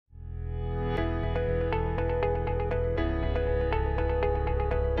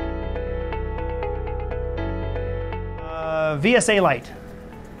VSA light.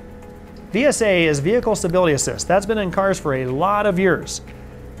 VSA is Vehicle Stability Assist. That's been in cars for a lot of years.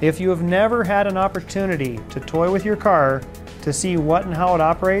 If you have never had an opportunity to toy with your car to see what and how it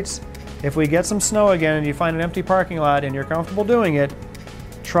operates, if we get some snow again and you find an empty parking lot and you're comfortable doing it,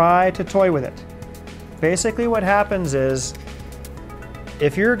 try to toy with it. Basically what happens is,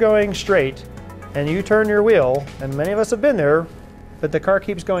 if you're going straight and you turn your wheel, and many of us have been there, but the car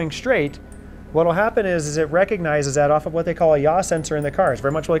keeps going straight, what will happen is it recognizes that off of what they call a yaw sensor in the car. It's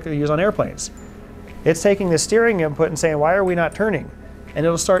very much like they use on airplanes. It's taking the steering input and saying, why are we not turning? And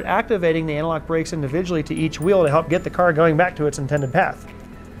it'll start activating the analog brakes individually to each wheel to help get the car going back to its intended path.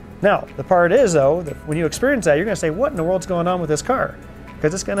 Now, the part is though, that when you experience that, you're going to say, what in the world's going on with this car?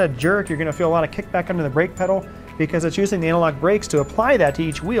 Because it's going to jerk, you're going to feel a lot of kickback under the brake pedal because it's using the analog brakes to apply that to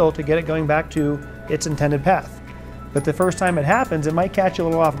each wheel to get it going back to its intended path. But the first time it happens, it might catch you a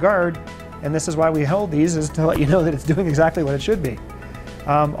little off guard, and this is why we held these, is to let you know that it's doing exactly what it should be.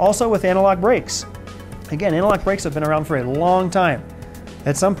 Also with analog brakes. Again, analog brakes have been around for a long time.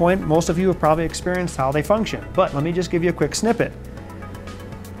 At some point, most of you have probably experienced how they function, but let me just give you a quick snippet.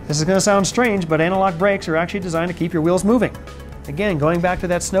 This is going to sound strange, but analog brakes are actually designed to keep your wheels moving. Again, going back to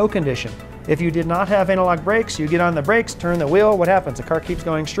that snow condition. If you did not have analog brakes, you get on the brakes, turn the wheel, what happens? The car keeps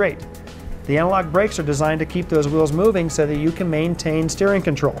going straight. The analog brakes are designed to keep those wheels moving so that you can maintain steering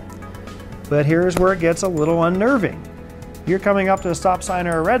control. But here's where it gets a little unnerving. You're coming up to a stop sign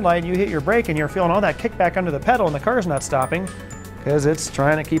or a red light, you hit your brake and you're feeling all that kickback under the pedal and the car's not stopping because it's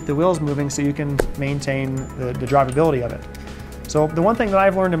trying to keep the wheels moving so you can maintain the drivability of it. So the one thing that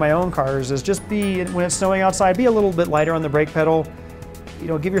I've learned in my own cars is just when it's snowing outside, be a little bit lighter on the brake pedal. You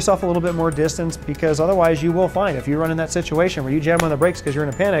know, give yourself a little bit more distance, because otherwise you will find, if you run in that situation where you jam on the brakes because you're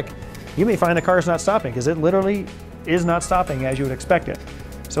in a panic, you may find the car's not stopping because it literally is not stopping as you would expect it.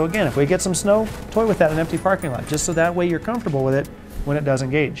 So again, if we get some snow, toy with that in an empty parking lot, just so that way you're comfortable with it when it does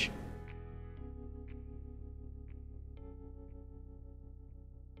engage.